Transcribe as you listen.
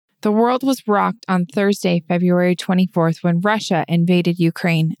The world was rocked on Thursday, February 24th, when Russia invaded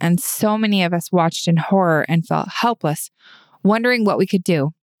Ukraine, and so many of us watched in horror and felt helpless, wondering what we could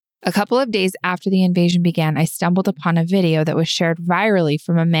do. A couple of days after the invasion began, I stumbled upon a video that was shared virally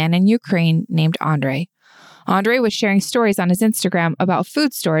from a man in Ukraine named Andrei. Andrei was sharing stories on his Instagram about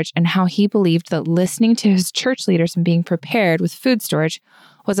food storage and how he believed that listening to his church leaders and being prepared with food storage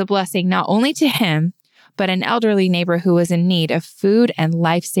was a blessing not only to him, but an elderly neighbor who was in need of food and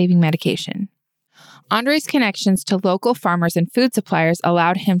life-saving medication. Andrei's connections to local farmers and food suppliers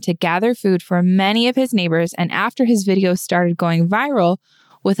allowed him to gather food for many of his neighbors, and after his videos started going viral,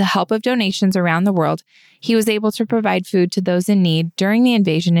 with the help of donations around the world, he was able to provide food to those in need during the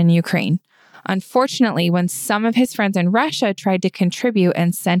invasion in Ukraine. Unfortunately, when some of his friends in Russia tried to contribute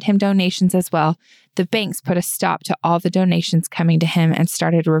and send him donations as well, the banks put a stop to all the donations coming to him and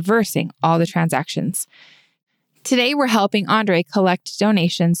started reversing all the transactions. Today, we're helping Andrei collect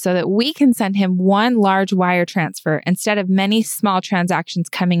donations so that we can send him one large wire transfer instead of many small transactions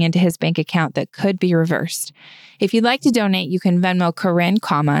coming into his bank account that could be reversed. If you'd like to donate, you can Venmo Corinne,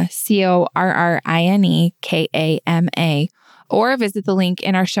 CORRINE, or visit the link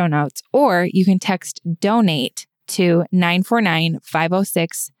in our show notes, or you can text DONATE to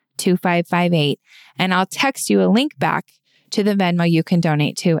 949-506-2558, and I'll text you a link back to the Venmo you can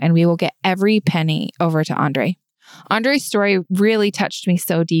donate to, and we will get every penny over to Andrei. Andrei's story really touched me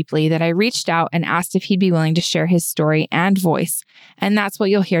so deeply that I reached out and asked if he'd be willing to share his story and voice, and that's what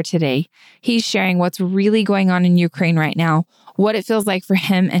you'll hear today. He's sharing what's really going on in Ukraine right now, what it feels like for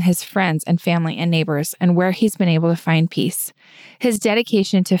him and his friends and family and neighbors, and where he's been able to find peace. His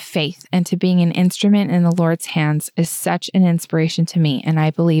dedication to faith and to being an instrument in the Lord's hands is such an inspiration to me, and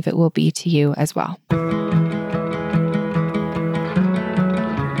I believe it will be to you as well.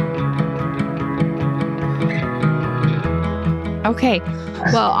 Okay.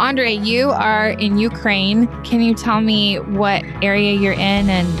 Well, Andrei, you are in Ukraine. Can you tell me what area you're in?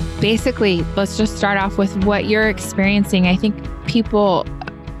 And basically, let's just start off with what you're experiencing. I think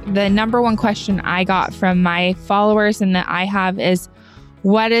the number one question I got from my followers and that I have is,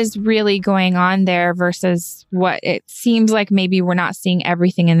 what is really going on there versus what it seems like maybe we're not seeing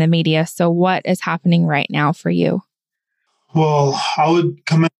everything in the media. So what is happening right now for you? Well, I would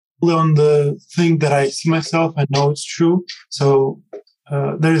comment on the thing that I see myself. I know it's true. So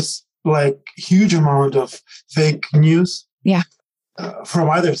there's like huge amount of fake news. Yeah. From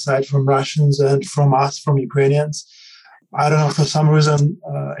either side, from Russians and from us, from Ukrainians. I don't know, for some reason,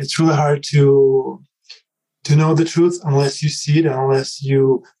 it's really hard to know the truth unless you see it, unless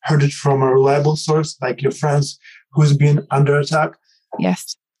you heard it from a reliable source, like your friends who's been under attack.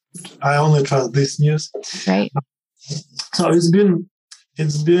 Yes. I only trust this news. Right. So it's been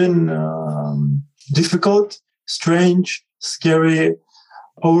difficult, strange, scary,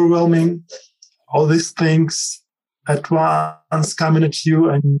 overwhelming, all these things at once coming at you,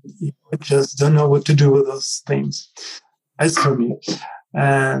 and you just don't know what to do with those things. As for me.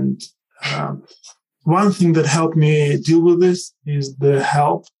 And one thing that helped me deal with this is the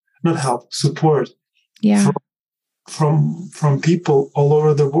support from people all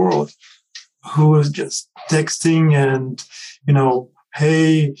over the world who is just texting and,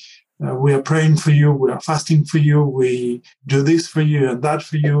 hey, we are praying for you, we are fasting for you, we do this for you and that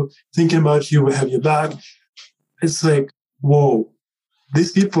for you, thinking about you, we have your back. It's like, whoa,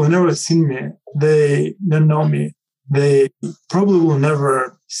 these people have never seen me. They don't know me. They probably will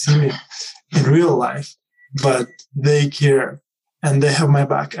never see me in real life, but they care and they have my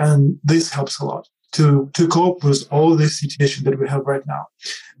back. And this helps a lot to cope with all this situation that we have right now.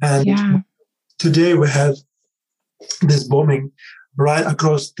 And today we had this bombing right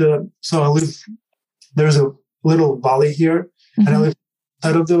across there's a little valley here, and I live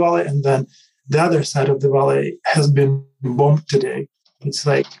side of the valley, and then the other side of the valley has been bombed today. It's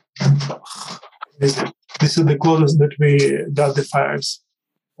like, this is the closest that we got the fires.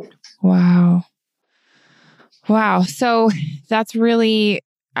 Wow. So that's really,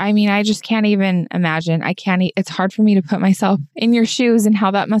 I just can't even imagine. It's hard for me to put myself in your shoes and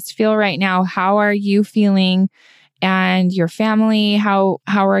how that must feel right now. How are you feeling and your family? How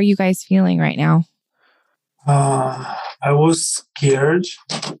are you guys feeling right now? I was scared,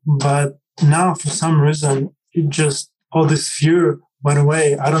 but now for some reason, all this fear went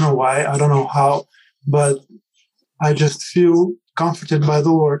away. I don't know why. I don't know how, but I just feel comforted by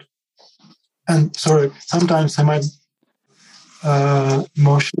the Lord. And sorry, sometimes I might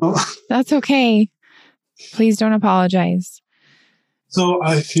emotional. That's okay. Please don't apologize. So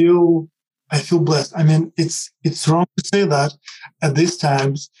I feel blessed. It's wrong to say that at these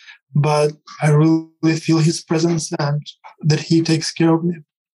times, but I really feel His presence and that He takes care of me.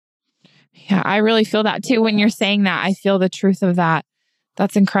 Yeah, I really feel that too. When you're saying that, I feel the truth of that.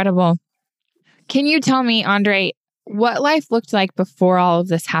 That's incredible. Can you tell me, Andre, what life looked like before all of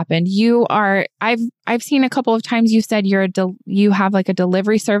this happened? I've seen a couple of times you said you have like a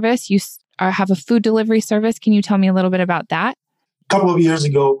delivery service. Have a food delivery service. Can you tell me a little bit about that? A couple of years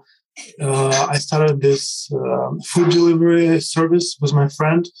ago, I started this food delivery service with my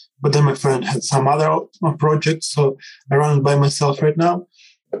friend, but then my friend had some other projects, so I run it by myself right now.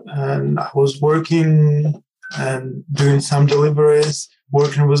 And I was working and doing some deliveries,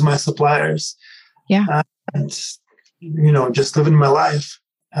 working with my suppliers. Yeah. And, just living my life.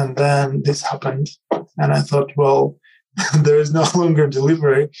 And then this happened. And I thought, well, there is no longer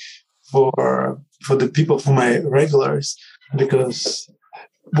delivery for the people, for my regulars, because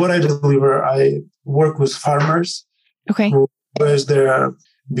what I deliver, I work with farmers who raise their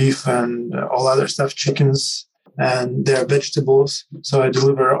beef and all other stuff, chickens and their vegetables. So I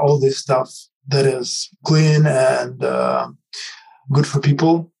deliver all this stuff that is clean and good for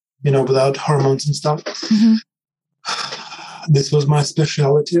people, without hormones and stuff. Mm-hmm. This was my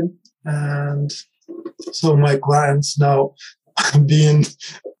specialty. And so my clients now being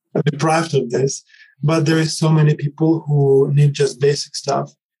deprived of this, but there is so many people who need just basic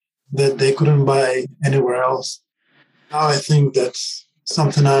stuff that they couldn't buy anywhere else. Now I think that's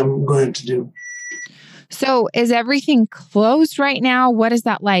something I'm going to do. So is everything closed right now? What is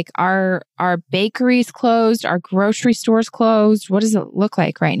that like? Are bakeries closed? Are grocery stores closed? What does it look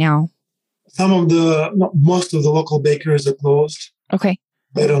like right now? Most of the local bakeries are closed. Okay.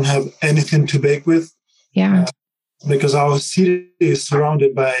 They don't have anything to bake with. Yeah. Because our city is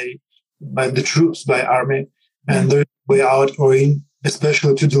surrounded by the troops, by army, and there's no way out or in,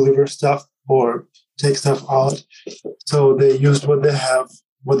 especially to deliver stuff or take stuff out. So they used what they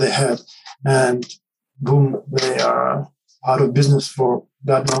had, and boom, they are out of business for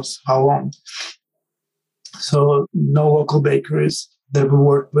God knows how long. So no local bakeries that we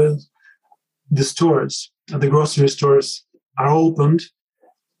work with. The stores, the grocery stores are opened.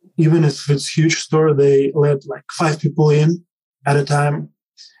 Even if it's a huge store, they let like 5 people in at a time,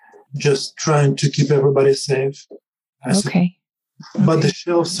 just trying to keep everybody safe. Okay. But the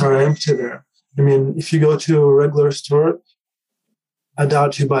shelves are empty there. I mean, if you go to a regular store, I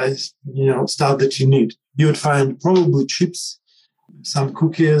doubt you buy, stuff that you need. You would find probably chips, some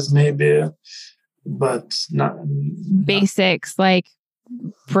cookies maybe, but not basics like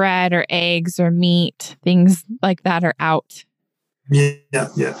bread or eggs or meat, things like that are out. Yeah.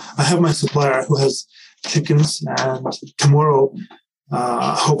 I have my supplier who has chickens, and tomorrow,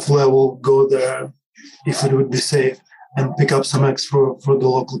 hopefully I will go there if it would be safe and pick up some eggs for the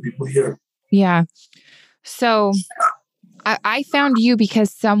local people here. Yeah. So I found you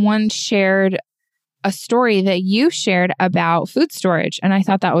because someone shared a story that you shared about food storage. And I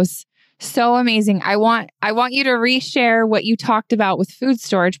thought that was so amazing. I want you to reshare what you talked about with food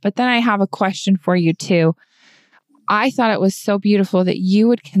storage, but then I have a question for you too. I thought it was so beautiful that you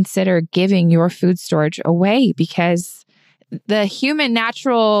would consider giving your food storage away, because the human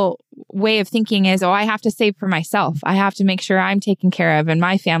natural way of thinking is, I have to save for myself. I have to make sure I'm taken care of and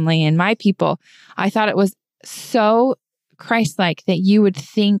my family and my people. I thought it was so Christ-like that you would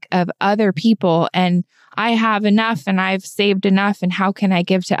think of other people and I have enough and I've saved enough and how can I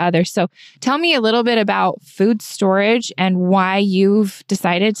give to others? So tell me a little bit about food storage and why you've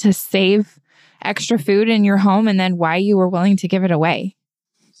decided to save extra food in your home and then why you were willing to give it away.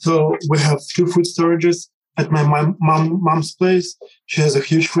 So we have 2 food storages at my mom's place. She has a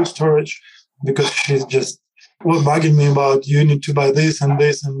huge food storage because she's just bugging me about you need to buy this and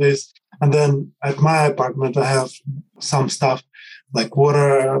this and this. And then at my apartment, I have some stuff like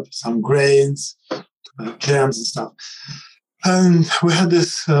water, some grains, jams and stuff. And we had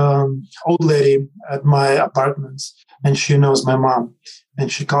this old lady at my apartments, and she knows my mom.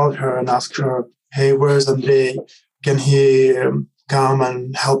 And she called her and asked her, hey, where's Andrei? Can he come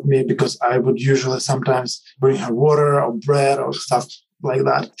and help me? Because I would usually sometimes bring her water or bread or stuff like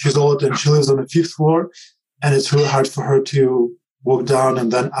that. She's old and she lives on the 5th floor. And it's really hard for her to walk down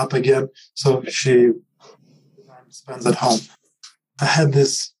and then up again. So she spends at home. I had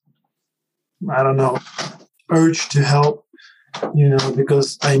this, urge to help,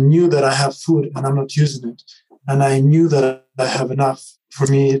 because I knew that I have food and I'm not using it. And I knew that I have enough for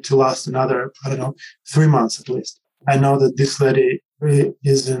me to last another, 3 months at least. I know that this lady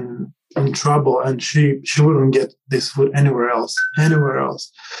is in trouble and she wouldn't get this food anywhere else.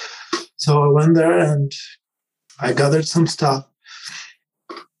 So I went there and I gathered some stuff.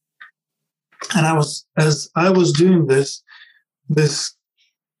 And as I was doing this,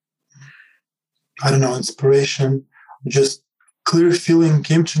 inspiration just clear feeling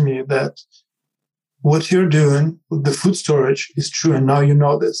came to me that what you're doing with the food storage is true. And now you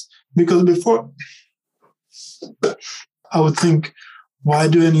know this. Because before, I would think, why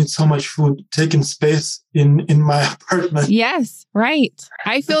do I need so much food taking space in my apartment? Yes, right.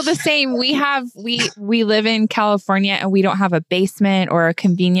 I feel the same. We live in California and we don't have a basement or a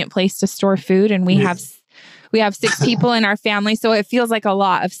convenient place to store food. And we have 6 people in our family. So it feels like a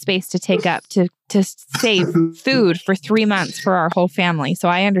lot of space to take up to save food for 3 months for our whole family. So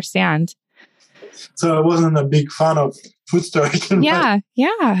I understand. So I wasn't a big fan of food storage.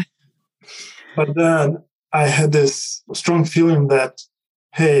 Yeah. But then I had this strong feeling that,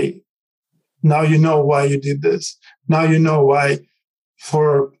 hey, now you know why you did this. Now you know why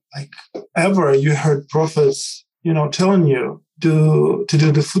for ever you heard prophets, telling you to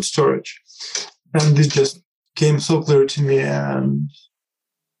do the food storage. And this just came so clear to me. And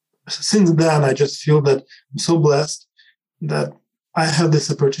since then, I just feel that I'm so blessed that I have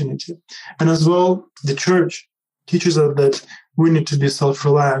this opportunity. And as well, the church teaches us that we need to be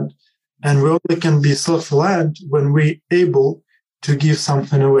self-reliant. And we only can be self-reliant when we're able to give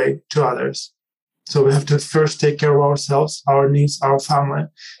something away to others. So we have to first take care of ourselves, our needs, our family.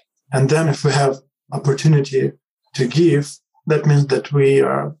 And then if we have opportunity to give, that means that we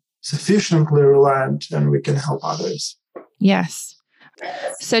are sufficiently reliant and we can help others. Yes.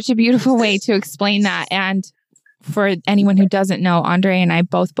 Such a beautiful way to explain that. And for anyone who doesn't know, Andre and I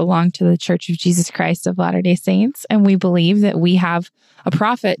both belong to the Church of Jesus Christ of Latter-day Saints. And we believe that we have a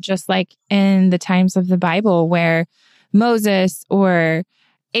prophet, just like in the times of the Bible where Moses or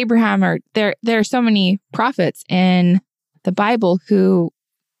Abraham, or there are so many prophets in the Bible who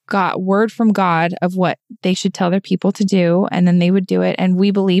got word from God of what they should tell their people to do, and then they would do it. And we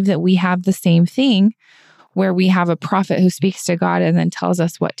believe that we have the same thing where we have a prophet who speaks to God and then tells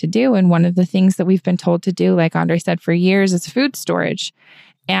us what to do. And one of the things that we've been told to do, like Andre said, for years is food storage.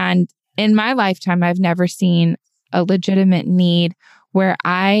 And in my lifetime, I've never seen a legitimate need where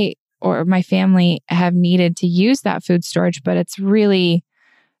I or my family have needed to use that food storage. But it's really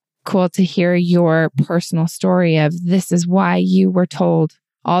cool to hear your personal story of this is why you were told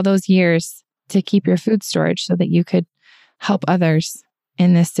all those years to keep your food storage so that you could help others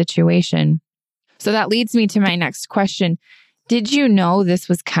in this situation. So that leads me to my next question. Did you know this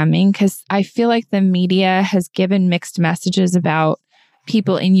was coming? Because I feel like the media has given mixed messages about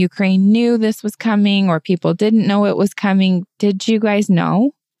people in Ukraine knew this was coming or people didn't know it was coming. Did you guys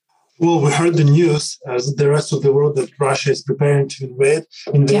know? Well, we heard the news as the rest of the world that Russia is preparing to invade.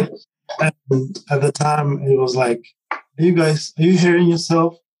 Yeah. And at the time, it was like, are you hearing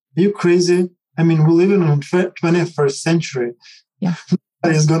yourself? Are you crazy? I mean, we live in the 21st century. Yeah.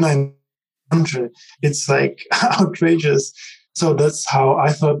 It's going to country. It's like outrageous. So that's how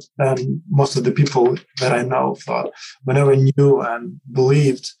I thought, and most of the people that I know thought, whenever I knew and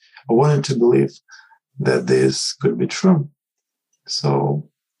believed or wanted to believe that this could be true. So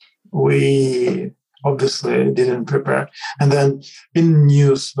we obviously didn't prepare. And then in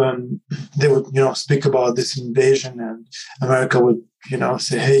news, when they would, speak about this invasion, and America would,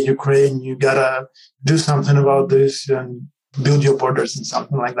 say, hey, Ukraine, you gotta do something about this and build your borders and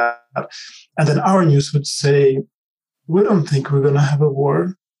something like that. And then our news would say, we don't think we're going to have a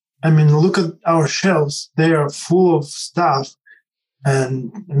war. I mean, look at our shelves. They are full of stuff.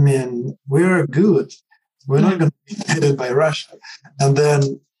 And I mean, we're good. We're not going to be invaded by Russia. And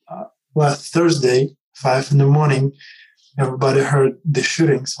then last Thursday, 5 a.m, everybody heard the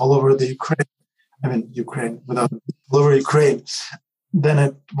shootings all over the Ukraine. I mean, Ukraine, all over Ukraine. Then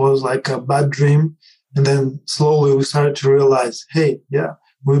it was like a bad dream. And then slowly we started to realize, hey, yeah,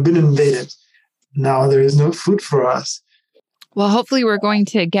 we've been invaded. Now there is no food for us. Well, hopefully we're going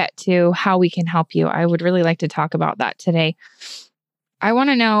to get to how we can help you. I would really like to talk about that today. I want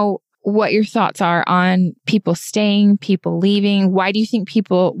to know what your thoughts are on people staying, people leaving. Why do you think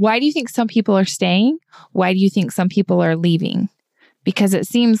some people are staying? Why do you think some people are leaving? Because it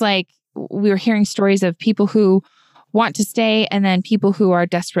seems like we were hearing stories of people who want to stay and then people who are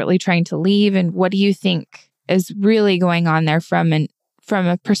desperately trying to leave. And what do you think is really going on there from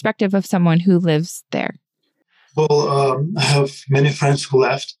a perspective of someone who lives there? Well, I have many friends who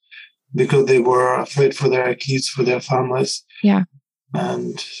left because they were afraid for their kids, for their families. Yeah.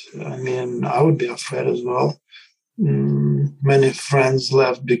 And I mean, I would be afraid as well. Many friends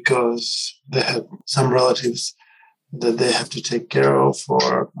left because they had some relatives that they have to take care of,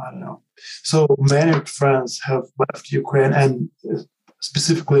 or I don't know. So many friends have left Ukraine, and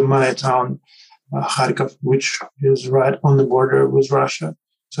specifically my town, Kharkov, which is right on the border with Russia.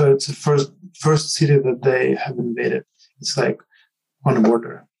 So it's the first city that they have invaded. It's like on the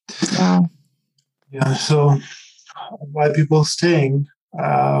border. Wow. Yeah. So why people staying.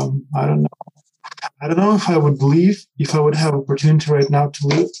 I don't know. I don't know if I would leave, if I would have opportunity right now to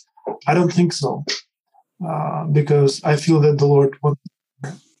leave. I don't think so, because I feel that the Lord wants.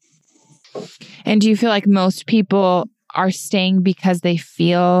 And do you feel like most people are staying because they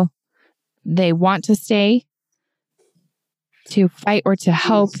feel they want to stay to fight or to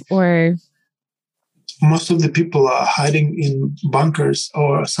help, or? Most of the people are hiding in bunkers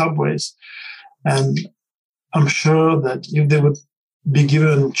or subways. And I'm sure that if they would be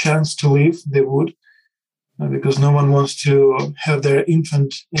given a chance to leave, they would, because no one wants to have their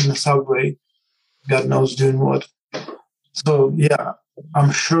infant in the subway, God knows doing what. So, yeah,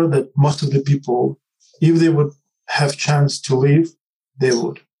 I'm sure that most of the people, if they would have chance to leave, they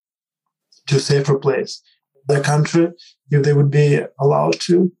would, to a safer place. Their country, if they would be allowed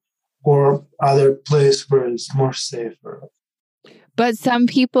to, or other place where it's more safer. But some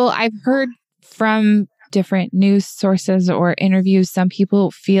people, I've heard from different news sources or interviews, some people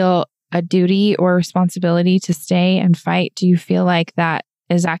feel a duty or responsibility to stay and fight. Do you feel like that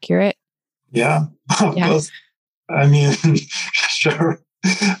is accurate? Yeah, of course. I mean, sure.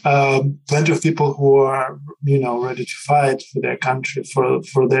 Plenty of people who are, ready to fight for their country,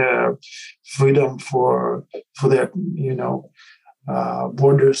 for their freedom, for their,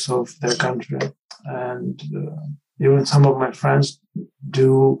 borders of their country. And even some of my friends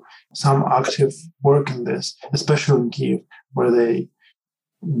do some active work in this, especially in Kyiv, where they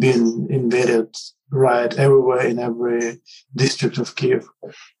been invaded right everywhere in every district of Kyiv.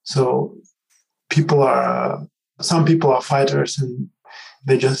 So some people are fighters, and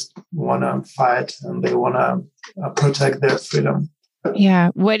they just want to fight and they want to protect their freedom. Yeah.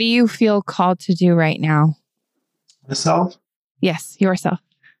 What do you feel called to do right now? Myself? Yes, yourself.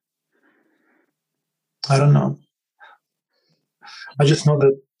 I don't know. I just know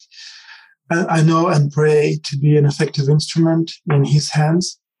that I know and pray to be an effective instrument in His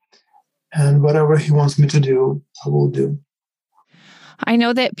hands. And whatever He wants me to do, I will do. I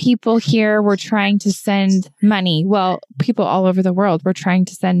know that people here were trying to send money. Well, people all over the world were trying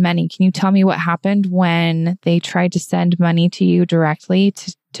to send money. Can you tell me what happened when they tried to send money to you directly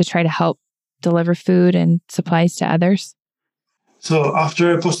to try to help deliver food and supplies to others? So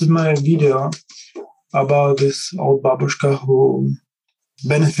after I posted my video about this old babushka who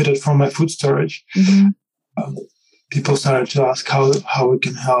benefited from my food storage, people started to ask how we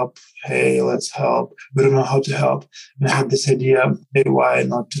can help. Hey, let's help. We don't know how to help. And I had this idea, hey, why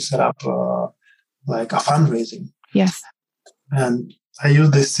not to set up a fundraising? Yes. And I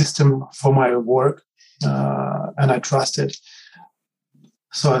use this system for my work, and I trust it.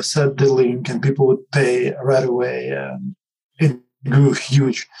 So I set the link, and people would pay right away. And it grew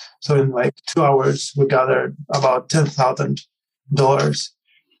huge. So in 2 hours, we gathered about $10,000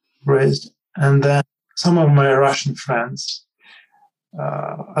 raised. And then some of my Russian friends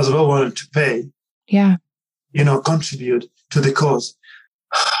as well wanted to pay. Yeah. Contribute to the cause.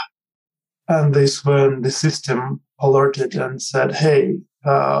 And this when the system alerted and said, hey,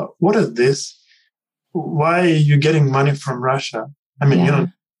 what is this? Why are you getting money from Russia? I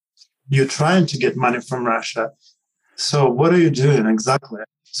mean, you're trying to get money from Russia. So what are you doing exactly?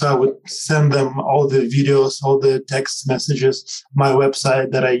 So I would send them all the videos, all the text messages, my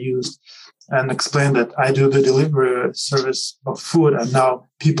website that I used, and explain that I do the delivery service of food. And now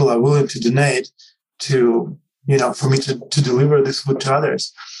people are willing to donate to, for me to deliver this food to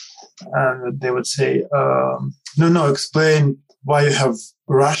others. And they would say, no, explain why you have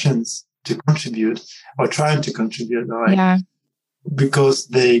Russians to contribute or trying to contribute. Because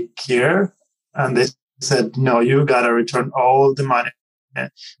they care. And they said, no, you got to return all the money.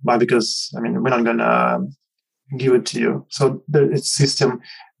 Because, we're not going to give it to you. So it's system,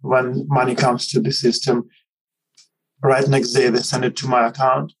 when money comes to the system, right next day, they send it to my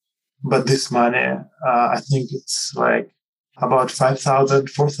account. But this money, I think it's about $5,000,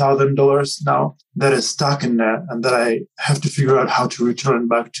 $4,000 now that is stuck in there, and that I have to figure out how to return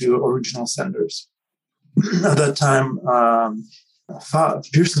back to original senders. At that time,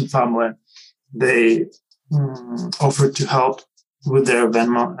 Pearson family, they offered to help with their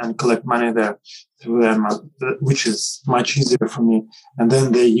Venmo and collect money there through Venmo, which is much easier for me. And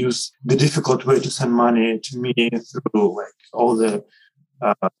then they use the difficult way to send money to me through all the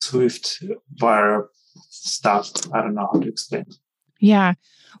Swift wire stuff. I don't know how to explain. Yeah.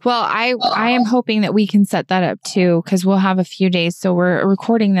 Well, I am hoping that we can set that up too, because we'll have a few days. So we're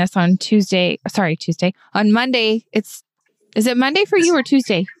recording this on Tuesday. On Monday. Is it Monday for you or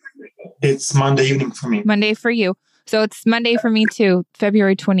Tuesday? It's Monday evening for me. Monday for you. So it's Monday for me too,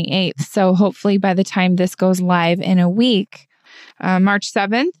 February 28th. So hopefully by the time this goes live in a week, March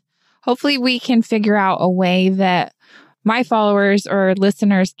 7th, hopefully we can figure out a way that my followers or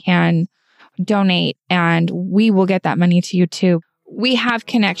listeners can donate and we will get that money to you too. We have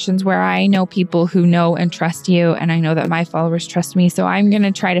connections where I know people who know and trust you, and I know that my followers trust me. So I'm going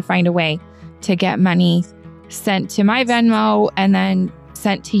to try to find a way to get money sent to my Venmo and then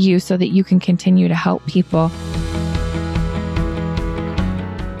sent to you so that you can continue to help people.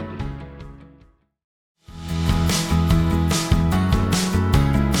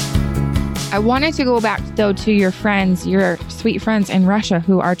 I wanted to go back, though, to your friends, your sweet friends in Russia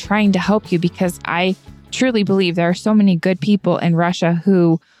who are trying to help you, because I truly believe there are so many good people in Russia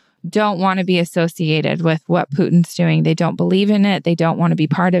who don't want to be associated with what Putin's doing. They don't believe in it. They don't want to be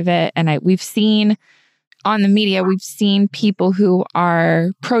part of it. And we've seen on the media, we've seen people who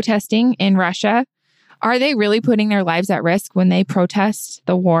are protesting in Russia. Are they really putting their lives at risk when they protest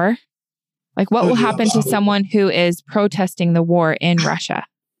the war? Like, what will happen to someone who is protesting the war in Russia?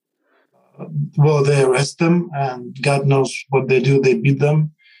 Well, they arrest them, and God knows what they do. They beat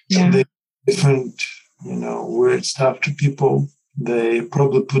them. Yeah. They do different, weird stuff to people. They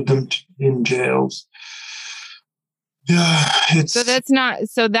probably put them in jails. Yeah, so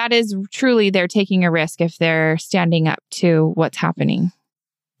that is truly they're taking a risk if they're standing up to what's happening.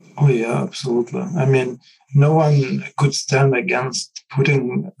 Oh yeah, absolutely. I mean, no one could stand against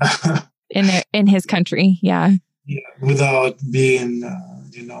Putin in his country. Yeah. Yeah, without being,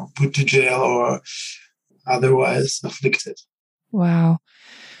 put to jail or otherwise afflicted. Wow.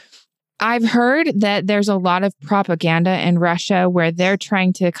 I've heard that there's a lot of propaganda in Russia where they're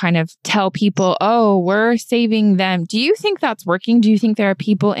trying to kind of tell people, oh, we're saving them. Do you think that's working? Do you think there are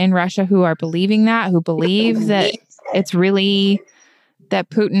people in Russia who are believing that, who believe that it's really that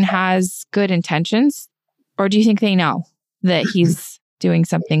Putin has good intentions? Or do you think they know that he's doing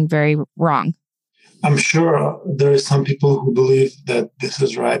something very wrong? I'm sure there are some people who believe that this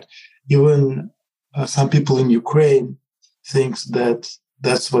is right. Even some people in Ukraine think that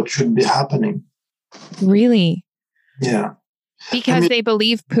that's what should be happening. Really? Yeah. Because they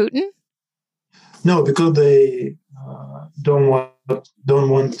believe Putin? No, because they don't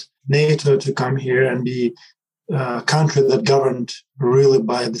want NATO to come here and be a country that governed really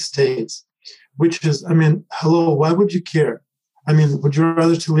by the states. Which is, hello, why would you care? Would you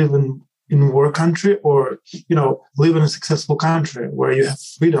rather to live in war country or, live in a successful country where you have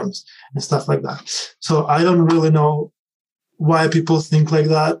freedoms and stuff like that? So I don't really know why people think like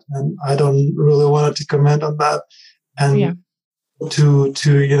that, and I don't really want to comment on that. And to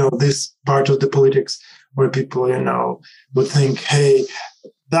this part of the politics where people, would think, hey,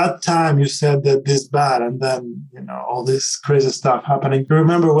 that time you said that this bad, and then, all this crazy stuff happening. You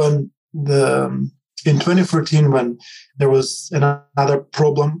remember when in 2014, when there was another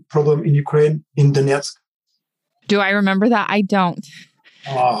problem in Ukraine, in Donetsk? Do I remember that? I don't.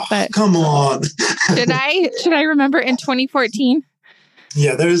 Oh, but come on. Should I remember in 2014?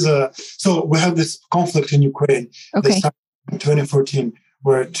 Yeah, so we have this conflict in Ukraine. Okay. That started in 2014,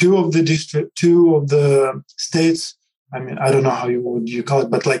 where two of the states, I don't know how you call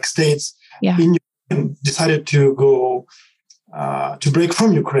it, but like states in Ukraine decided to go, to break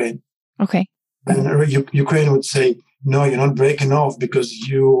from Ukraine. Okay. And Ukraine would say, no, you're not breaking off because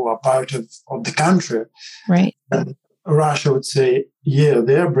you are part of the country. Right. And Russia would say, yeah,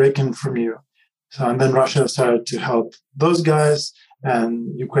 they're breaking from you. So, and then Russia started to help those guys,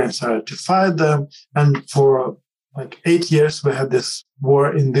 and Ukraine started to fight them. And for like 8 years, we had this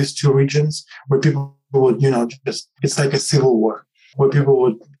war in these two regions where people would, it's like a civil war, where people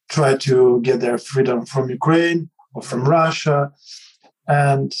would try to get their freedom from Ukraine or from Russia.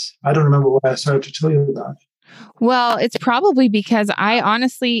 And I don't remember why I started to tell you that. Well, it's probably because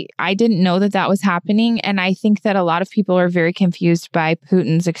I didn't know that was happening. And I think that a lot of people are very confused by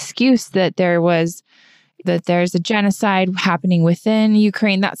Putin's excuse that there's a genocide happening within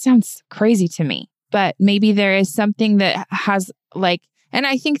Ukraine. That sounds crazy to me. But maybe there is something that has and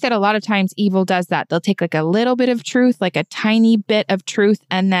I think that a lot of times evil does that. They'll take like a little bit of truth, like a tiny bit of truth,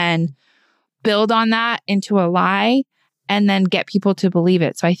 and then build on that into a lie, and then get people to believe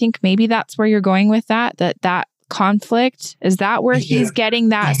it. So I think maybe that's where you're going with that conflict. Is that where he's getting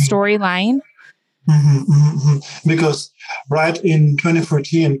that storyline? Because right in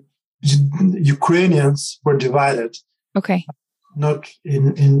 2014, Ukrainians were divided. Okay. Not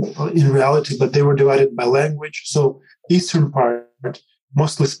in reality, but they were divided by language. So eastern part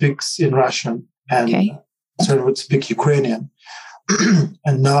mostly speaks in Russian, and western would speak Ukrainian.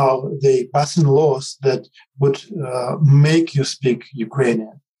 And now they passing laws that would make you speak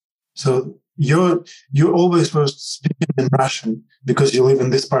Ukrainian. So you're always supposed to speak in Russian because you live in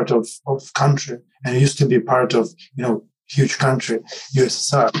this part of country, and it used to be part of huge country,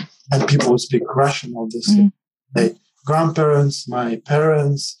 USSR. and people would speak Russian, obviously. My grandparents, my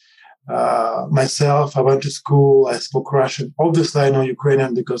parents, myself, I went to school, I spoke Russian. Obviously, I know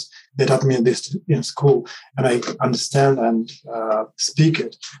Ukrainian because they taught me this in school, and I understand and speak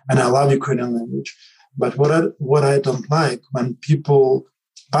it, and I love Ukrainian language. But what I don't like when people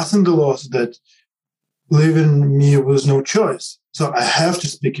passing the laws that leaving me with no choice. So I have to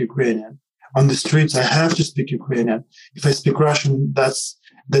speak Ukrainian. On the streets, I have to speak Ukrainian. If I speak Russian, that's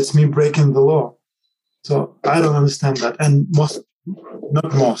me breaking the law. So I don't understand that. And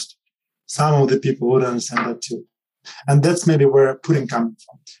not most, some of the people would understand that too. And that's maybe where Putin coming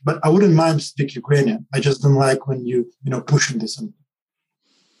from. But I wouldn't mind to speak Ukrainian. I just don't like when you pushing this on me.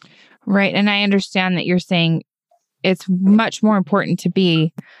 Right. And I understand that you're saying it's much more important to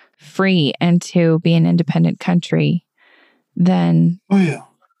be free and to be an independent country than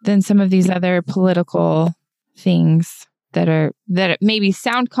some of these other political things that maybe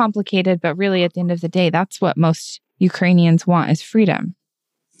sound complicated, but really at the end of the day, that's what most Ukrainians want is freedom.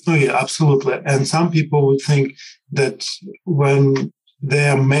 Oh yeah, absolutely. And some people would think that when they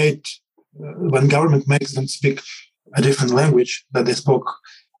are when government makes them speak a different language that they spoke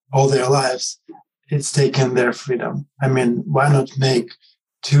all their lives, it's taken their freedom. I mean, why not make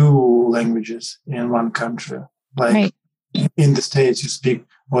 2 languages in one country? Like in the States, you speak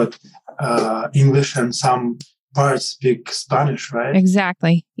English, and some parts speak Spanish, right?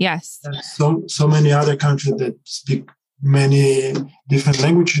 Exactly. Yes. And so many other countries that speak many different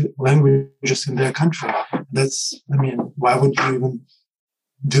languages in their country. Why would you even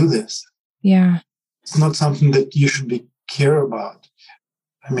do this? Yeah. It's not something that you should care about.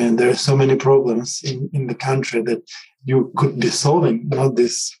 I mean, there are so many problems in the country that you could be solving, not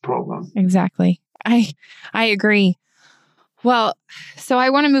this problem. Exactly. I agree. Well, so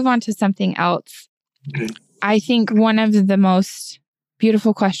I want to move on to something else. Okay. I think one of the most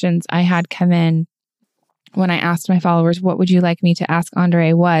beautiful questions I had come in when I asked my followers, what would you like me to ask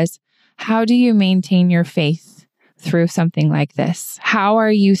Andrei, was, how do you maintain your faith through something like this? How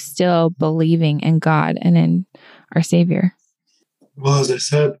are you still believing in God and in our Savior? Well, as I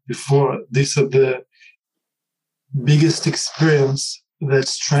said before, these are the biggest experience that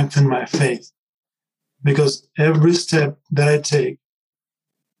strengthened my faith, because every step that I take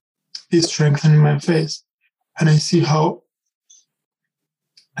is strengthening my faith, and I see how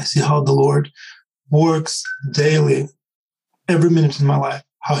the Lord works daily, every minute in my life,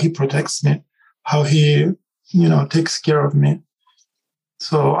 how He protects me, how He takes care of me.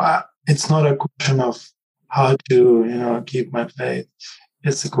 So it's not a question of how to keep my faith.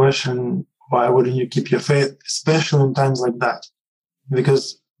 It's a question, why wouldn't you keep your faith, especially in times like that?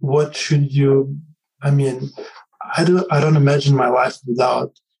 Because what should you? I don't imagine my life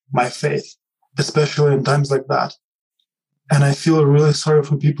without my faith, especially in times like that. And I feel really sorry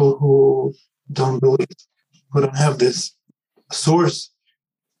for people who don't believe, who don't have this source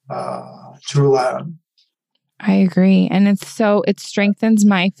to rely on. I agree. And it strengthens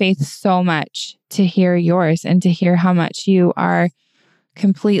my faith so much to hear yours and to hear how much you are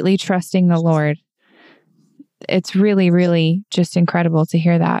completely trusting the Lord. It's really, really just incredible to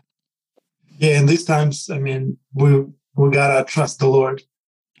hear that. Yeah, in these times, we gotta trust the Lord.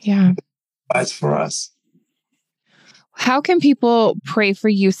 Yeah. That's for us. How can people pray for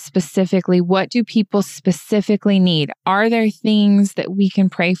you specifically? What do people specifically need? Are there things that we can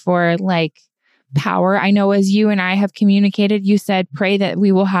pray for, like power? I know as you and I have communicated, you said, pray that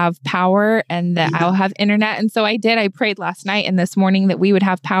we will have power and that I'll have internet. And so I did. I prayed last night and this morning that we would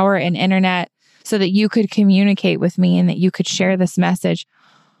have power and internet so that you could communicate with me and that you could share this message.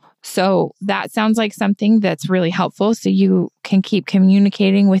 So that sounds like something that's really helpful. So you can keep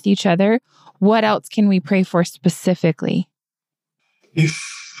communicating with each other. What else can we pray for specifically? If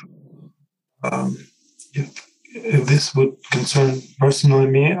this would concern personally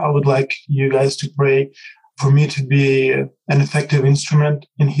me, I would like you guys to pray for me to be an effective instrument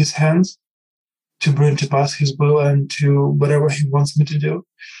in His hands, to bring to pass His will and to whatever He wants me to do.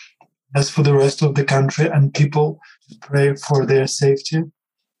 As for the rest of the country and people, pray for their safety.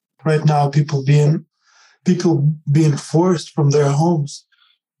 Right now, people being forced from their homes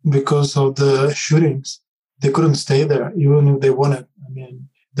because of the shootings. They couldn't stay there, even if they wanted.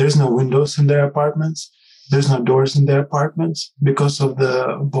 There's no windows in their apartments. There's no doors in their apartments because of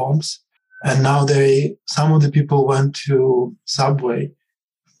the bombs. And now some of the people went to subway,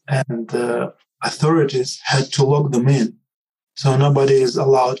 and the authorities had to lock them in. So nobody is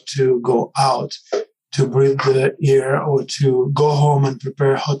allowed to go out to breathe the air or to go home and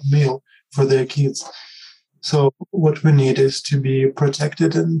prepare a hot meal for their kids. So what we need is to be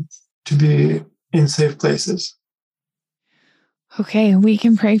protected and to be in safe places. Okay, we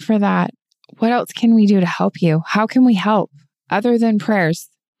can pray for that. What else can we do to help you? How can we help other than prayers?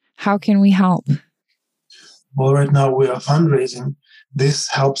 How can we help? Well, right now we are fundraising. This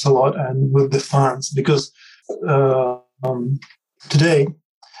helps a lot, and with the funds, because today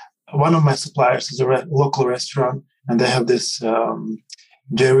one of my suppliers is a local restaurant, and they have this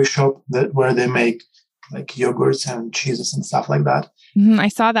dairy shop where they make like yogurts and cheeses and stuff like that. I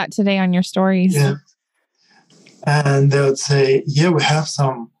saw that today on your stories. Yeah. And they would say, yeah, we have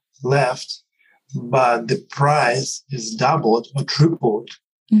some left, but the price is doubled or tripled.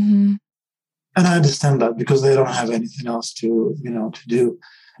 Mm-hmm. And I understand that because they don't have anything else to do.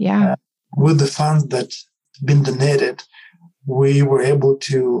 Yeah. With the funds that been donated, we were able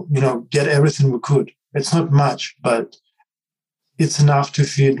to, get everything we could. It's not much, but it's enough to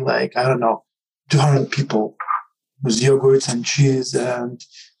feed 200 people with yogurts and cheese and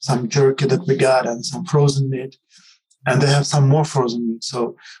some jerky that we got and some frozen meat. And they have some more frozen meat.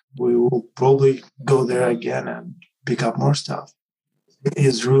 So we will probably go there again and pick up more stuff. It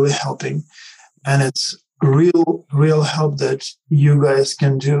is really helping. And it's real help that you guys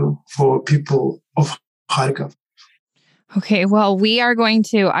can do for people of Kharkov. Okay, well,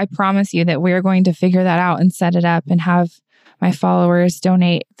 I promise you that we are going to figure that out and set it up and have my followers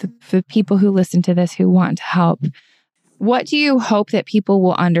donate the people who listen to this who want to help. What do you hope that people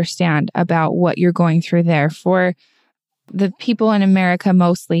will understand about what you're going through there? For the people in America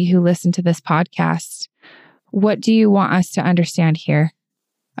mostly who listen to this podcast, what do you want us to understand here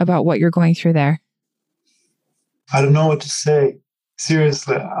about what you're going through there? I don't know what to say.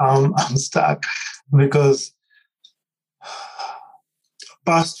 Seriously, I'm stuck because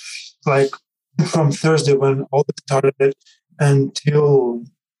past from Thursday when all this started until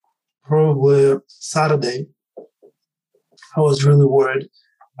probably Saturday, I was really worried.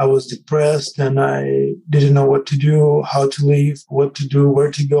 I was depressed and I didn't know what to do, how to leave, what to do,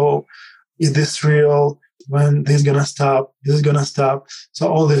 where to go. Is this real? When this is gonna stop? This is gonna stop.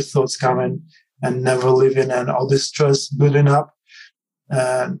 So all these thoughts coming and never leaving and all this stress building up.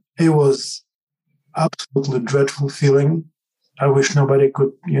 And it was absolutely dreadful feeling. I wish nobody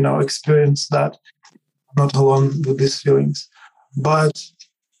could, experience that. I'm not alone with these feelings. But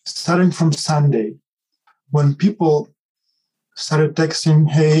starting from Sunday, when people started texting,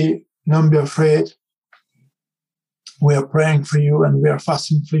 hey, don't be afraid. We are praying for you and we are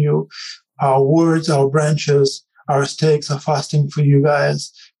fasting for you. Our words, our branches, our stakes are fasting for you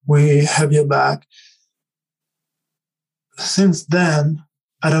guys. We have your back. Since then,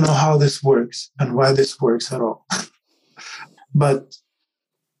 I don't know how this works and why this works at all. But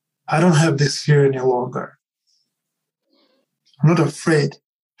I don't have this fear any longer. I'm not afraid.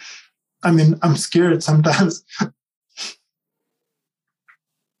 I mean, I'm scared sometimes.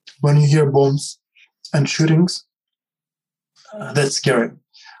 When you hear bombs and shootings, that's scary.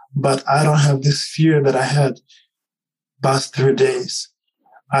 But I don't have this fear that I had past 3 days.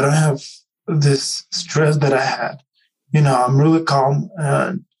 I don't have this stress that I had. I'm really calm,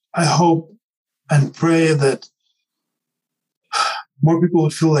 and I hope and pray that more people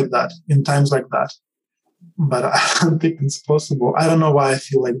would feel like that in times like that. But I don't think it's possible. I don't know why I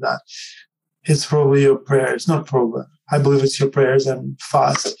feel like that. It's probably your prayers. Not probably. I believe it's your prayers and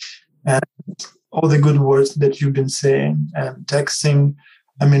fast and all the good words that you've been saying and texting.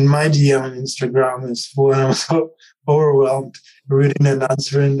 I mean, my DM on Instagram is full and I'm so overwhelmed reading and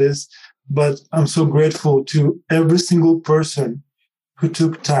answering this. But I'm so grateful to every single person who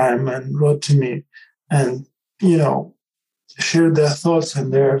took time and wrote to me and, shared their thoughts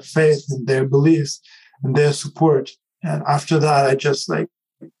and their faith and their beliefs and their support. And after that, I just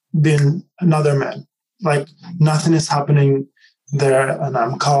been another man. Nothing is happening there and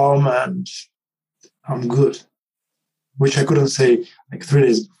I'm calm and I'm good, which I couldn't say 3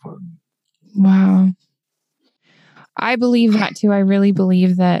 days before. Wow. I believe that too. I really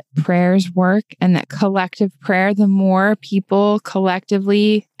believe that prayers work and that collective prayer, the more people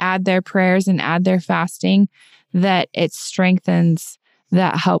collectively add their prayers and add their fasting, that it strengthens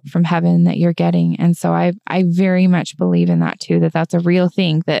that help from heaven that you're getting. And so I very much believe in that too, that that's a real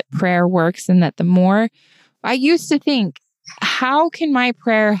thing, that prayer works and that the more I used to think, how can my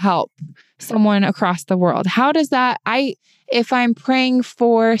prayer help someone across the world? How does that, if I'm praying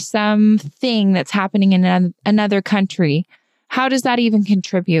for something that's happening in another country, how does that even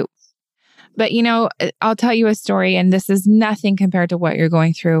contribute? But, I'll tell you a story, and this is nothing compared to what you're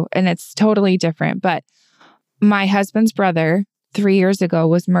going through, and it's totally different. But my husband's brother 3 years ago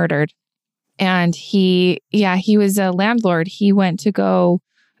was murdered. And he was a landlord. He went to go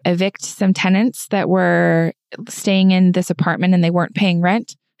evict some tenants that were staying in this apartment and they weren't paying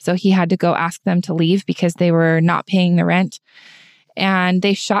rent. So he had to go ask them to leave because they were not paying the rent. and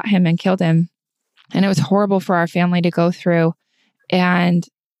they shot him and killed him. And it was horrible for our family to go through. And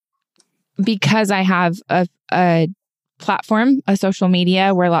because I have a platform, a social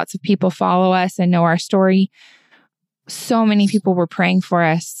media where lots of people follow us and know our story, so many people were praying for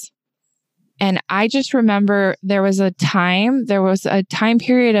us. And I just remember there was a time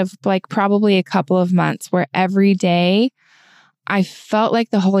period of like probably a couple of months where every day I felt like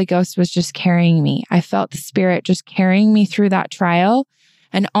the Holy Ghost was just carrying me. I felt the Spirit just carrying me through that trial,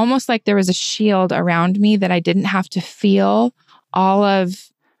 and almost like there was a shield around me that I didn't have to feel all of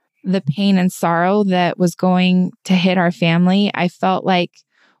the pain and sorrow that was going to hit our family. I felt like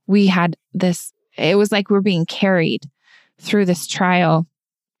we had this, it was like we're being carried through this trial.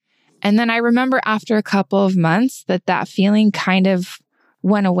 And then I remember after a couple of months that feeling kind of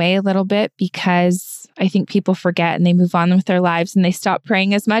went away a little bit, because I think people forget and they move on with their lives and they stop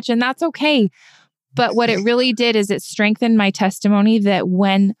praying as much, and that's okay. But what it really did is it strengthened my testimony that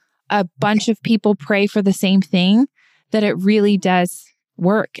when a bunch of people pray for the same thing, that it really does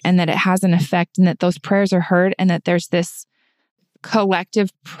work, and that it has an effect, and that those prayers are heard, and that there's this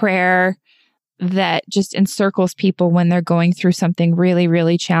collective prayer that just encircles people when they're going through something really,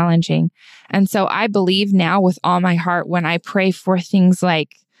 really challenging. And so I believe now with all my heart, when I pray for things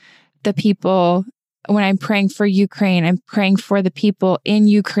like the people, when I'm praying for Ukraine, I'm praying for the people in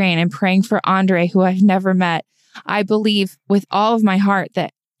Ukraine, I'm praying for Andre, who I've never met. I believe with all of my heart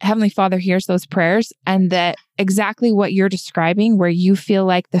that Heavenly Father hears those prayers, and that exactly what you're describing, where you feel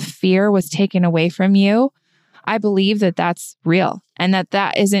like the fear was taken away from you, I believe that that's real, and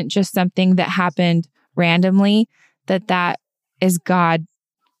that isn't just something that happened randomly, that is God,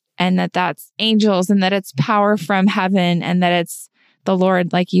 and that's angels, and that it's power from heaven, and that it's the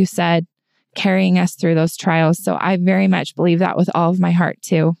Lord, like you said, carrying us through those trials. So I very much believe that with all of my heart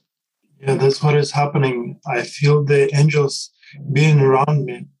too. Yeah, that's what is happening. I feel the angels being around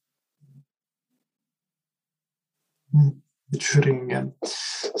me. It's shooting again.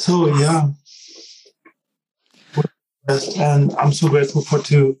 So yeah. And I'm so grateful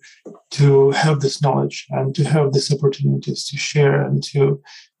to have this knowledge and to have these opportunities to share and to,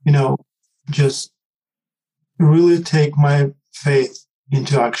 just really take my faith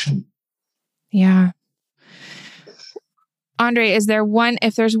into action. Yeah. Andre, if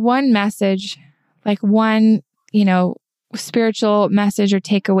there's one message, like one, spiritual message or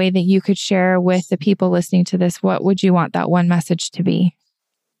takeaway that you could share with the people listening to this, what would you want that one message to be?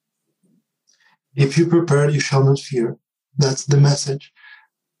 If you prepare, you shall not fear. That's the message.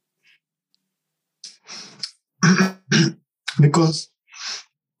 Because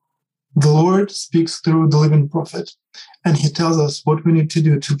the Lord speaks through the living prophet, and he tells us what we need to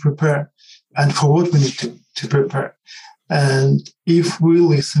do to prepare and for what we need to prepare. And if we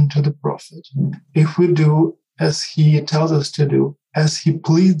listen to the prophet, if we do as he tells us to do, as he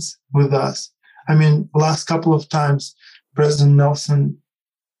pleads with us. I mean, last couple of times, President Nelson,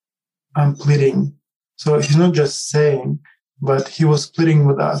 I'm pleading. So he's not just saying, but he was pleading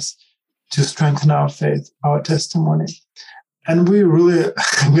with us to strengthen our faith, our testimony. And we really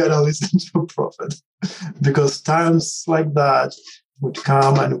got to listen to a prophet, because times like that would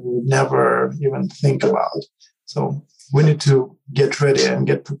come and we would never even think about. So we need to get ready and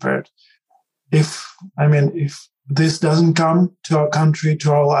get prepared. If this doesn't come to our country,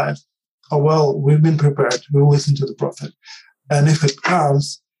 to our life, we've been prepared. We'll listen to the prophet. And if it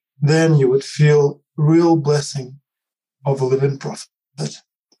comes, then you would feel real blessing of a living prophet.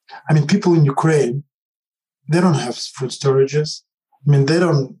 People in Ukraine, they don't have food storages. They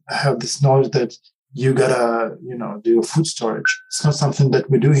don't have this knowledge that you gotta, do a food storage. It's not something that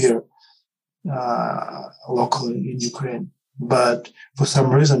we do here locally in Ukraine. But for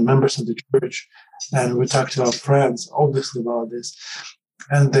some reason, members of the church, and we talked to our friends, obviously, about this,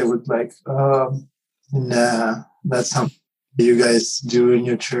 and they would like, nah, that's something you guys do in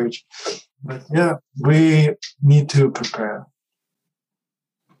your church. But yeah, we need to prepare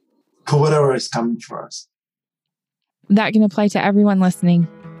for whatever is coming for us. That can apply to everyone listening.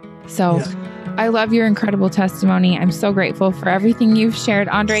 So yeah. I love your incredible testimony. I'm so grateful for everything you've shared.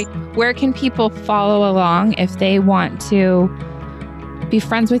 Andre, where can people follow along if they want to be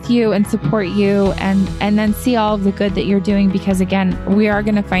friends with you and support you and then see all of the good that you're doing? Because again, we are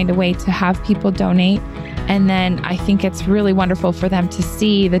going to find a way to have people donate. And then I think it's really wonderful for them to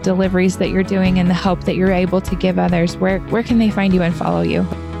see the deliveries that you're doing and the help that you're able to give others. Where can they find you and follow you?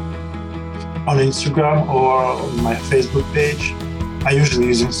 On Instagram or on my Facebook page. I usually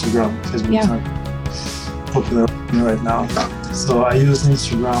use Instagram. Facebook is not popular right now. So I use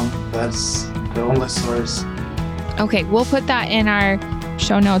Instagram. That's the only source. Okay, we'll put that in our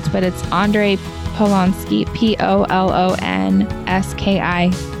show notes, but it's Andre Polonski, Polonski,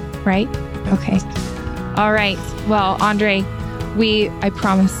 right? Okay. All right. Well, Andre, I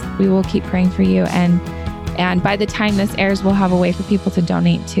promise we will keep praying for you. And by the time this airs, we'll have a way for people to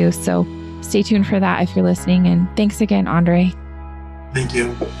donate too. So stay tuned for that if you're listening. And thanks again, Andre. Thank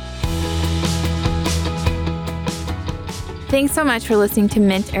you. Thanks so much for listening to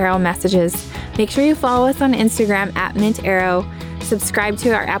Mint Arrow Messages. Make sure you follow us on Instagram at Mint Arrow, subscribe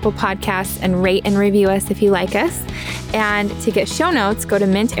to our Apple Podcasts, and rate and review us if you like us. And to get show notes, go to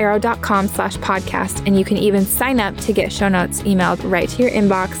mintarrow.com/podcast, and you can even sign up to get show notes emailed right to your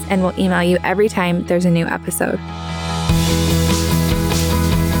inbox, and we'll email you every time there's a new episode.